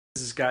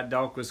This is Scott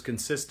Dahlquist,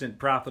 consistent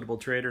profitable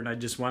trader, and I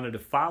just wanted to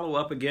follow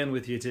up again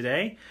with you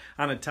today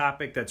on a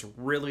topic that's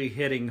really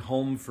hitting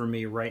home for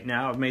me right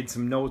now. I've made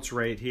some notes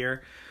right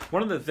here.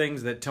 One of the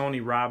things that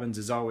Tony Robbins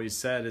has always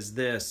said is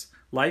this: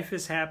 life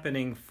is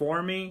happening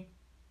for me,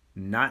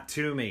 not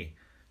to me.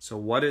 So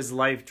what is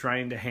life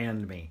trying to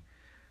hand me?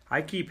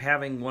 I keep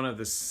having one of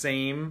the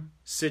same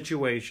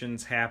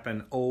situations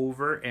happen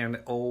over and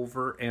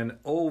over and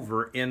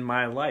over in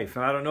my life.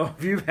 And I don't know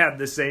if you've had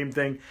the same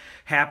thing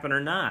happen or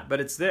not, but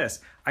it's this.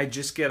 I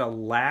just get a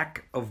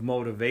lack of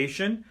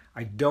motivation.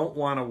 I don't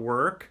want to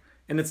work.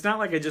 And it's not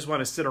like I just want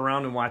to sit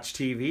around and watch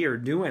TV or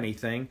do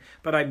anything,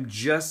 but I'm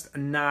just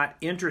not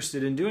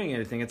interested in doing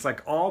anything. It's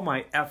like all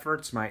my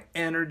efforts, my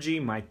energy,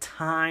 my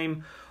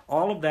time,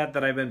 all of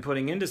that I've been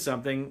putting into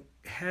something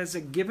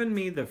hasn't given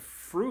me the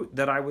fruit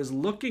that I was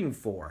looking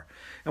for.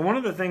 And one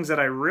of the things that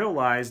I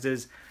realized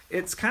is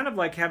it's kind of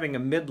like having a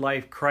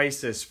midlife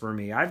crisis for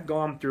me. I've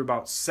gone through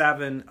about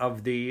 7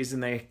 of these,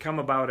 and they come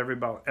about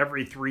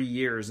every 3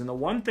 years. And the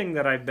one thing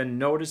that I've been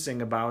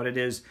noticing about it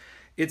is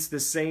it's the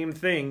same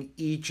thing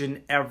each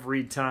and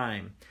every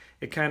time.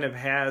 It kind of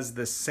has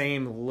the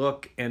same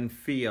look and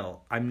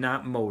feel. I'm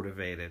not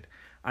motivated.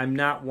 I'm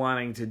not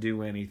wanting to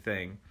do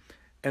anything.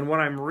 And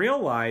what I'm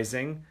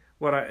realizing,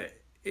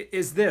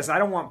 is this: I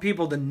don't want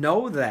people to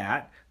know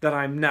that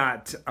I'm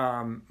not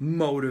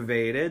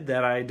motivated,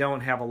 that I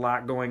don't have a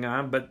lot going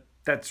on, but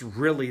that's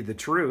really the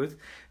truth.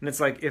 And it's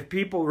like, if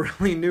people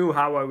really knew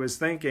how I was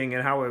thinking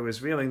and how I was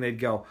feeling, they'd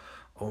go,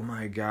 oh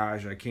my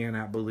gosh, I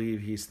cannot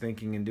believe he's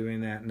thinking and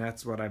doing that, and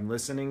that's what I'm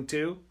listening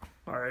to.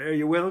 Are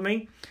you with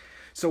me?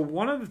 So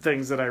one of the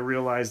things that I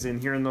realized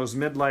in here in those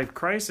midlife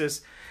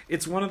crises,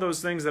 it's one of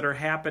those things that are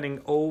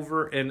happening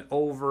over and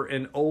over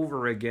and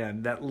over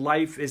again, that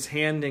life is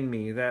handing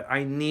me, that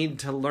I need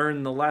to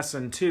learn the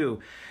lesson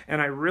too.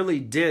 And I really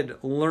did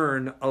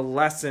learn a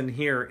lesson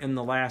here in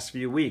the last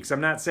few weeks.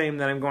 I'm not saying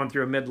that I'm going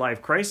through a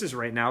midlife crisis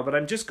right now, but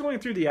I'm just going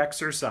through the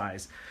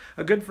exercise.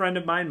 A good friend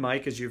of mine,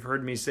 Mike, as you've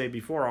heard me say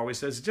before, always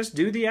says, just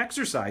do the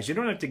exercise. You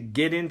don't have to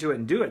get into it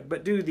and do it,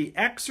 but do the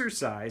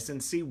exercise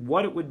and see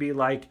what it would be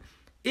like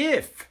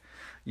if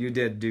you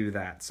did do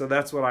that. So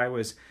that's what I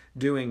was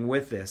doing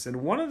with this.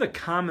 And one of the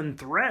common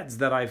threads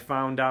that I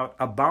found out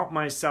about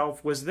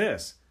myself was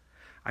this: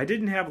 I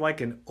didn't have like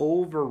an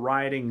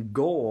overriding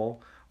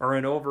goal or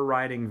an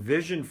overriding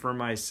vision for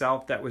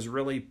myself that was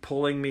really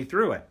pulling me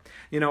through it.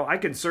 You know, I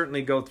can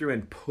certainly go through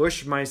and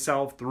push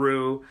myself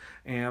through,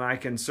 and I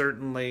can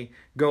certainly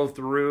go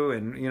through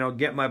and,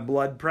 get my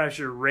blood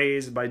pressure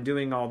raised by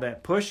doing all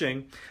that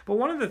pushing. But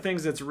one of the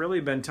things that's really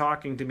been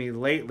talking to me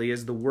lately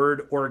is the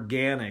word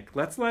organic.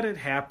 Let's let it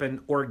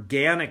happen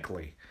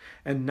organically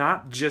and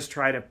not just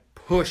try to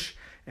push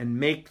and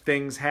make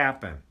things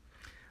happen.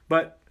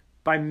 But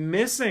by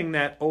missing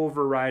that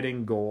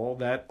overriding goal,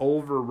 that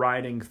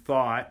overriding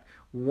thought,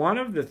 one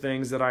of the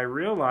things that I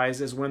realize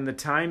is when the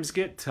times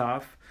get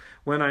tough,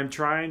 when I'm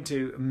trying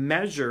to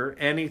measure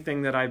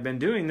anything that I've been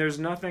doing, there's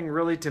nothing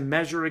really to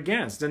measure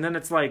against. And then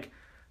it's like,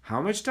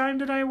 how much time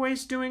did I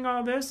waste doing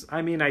all this?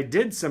 I mean, I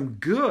did some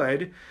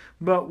good,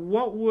 but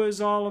what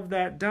was all of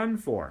that done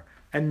for?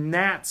 And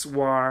that's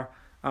why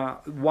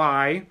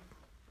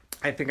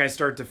I think I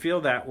start to feel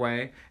that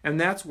way, and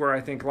that's where I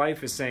think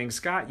life is saying,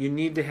 Scott, you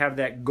need to have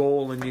that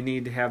goal and you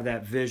need to have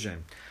that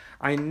vision.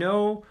 I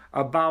know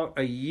about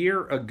a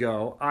year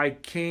ago, I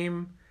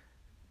came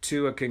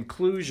to a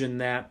conclusion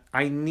that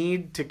I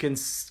need to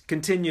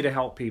continue to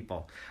help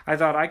people. I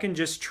thought I can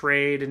just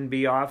trade and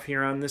be off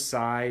here on the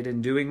side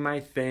and doing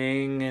my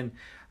thing and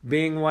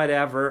being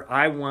whatever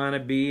I want to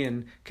be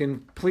and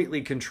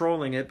completely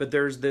controlling it, but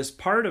there's this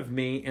part of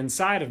me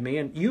inside of me,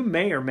 and you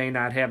may or may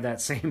not have that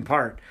same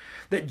part,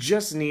 that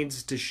just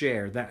needs to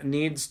share, that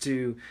needs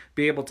to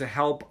be able to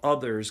help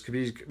others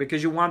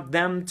because you want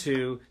them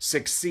to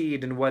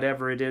succeed in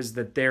whatever it is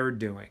that they're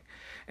doing.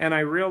 And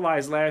I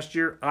realized last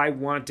year I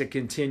want to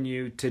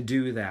continue to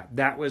do that.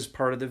 That was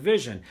part of the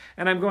vision.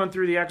 And I'm going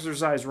through the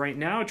exercise right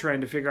now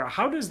trying to figure out,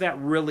 how does that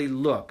really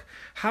look?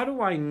 How do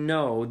I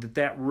know that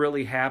that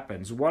really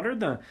happens? What are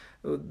the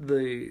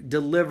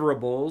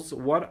deliverables?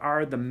 What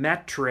are the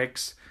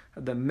metrics,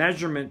 the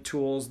measurement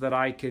tools that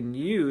I can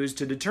use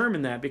to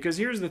determine that? Because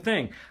here's the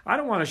thing, I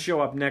don't want to show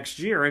up next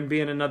year and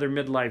be in another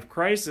midlife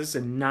crisis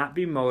and not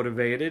be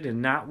motivated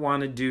and not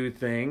want to do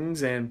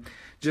things and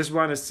just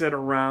want to sit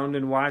around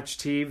and watch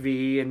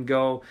TV and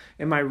go,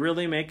 am I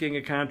really making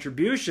a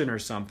contribution or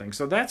something?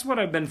 So that's what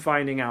I've been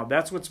finding out.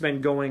 That's what's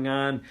been going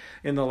on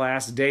in the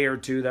last day or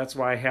two. That's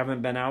why I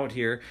haven't been out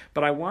here.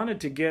 But I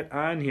wanted to get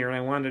on here and I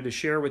wanted to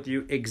share with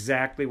you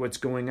exactly what's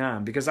going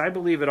on, because I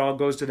believe it all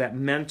goes to that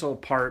mental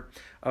part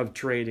of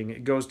trading.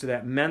 It goes to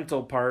that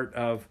mental part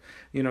of,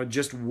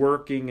 just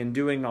working and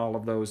doing all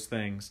of those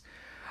things.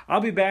 I'll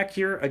be back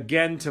here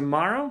again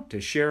tomorrow to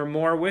share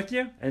more with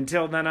you.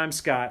 Until then, I'm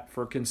Scott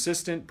for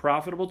Consistent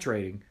Profitable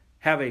Trading.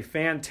 Have a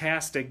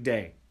fantastic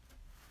day.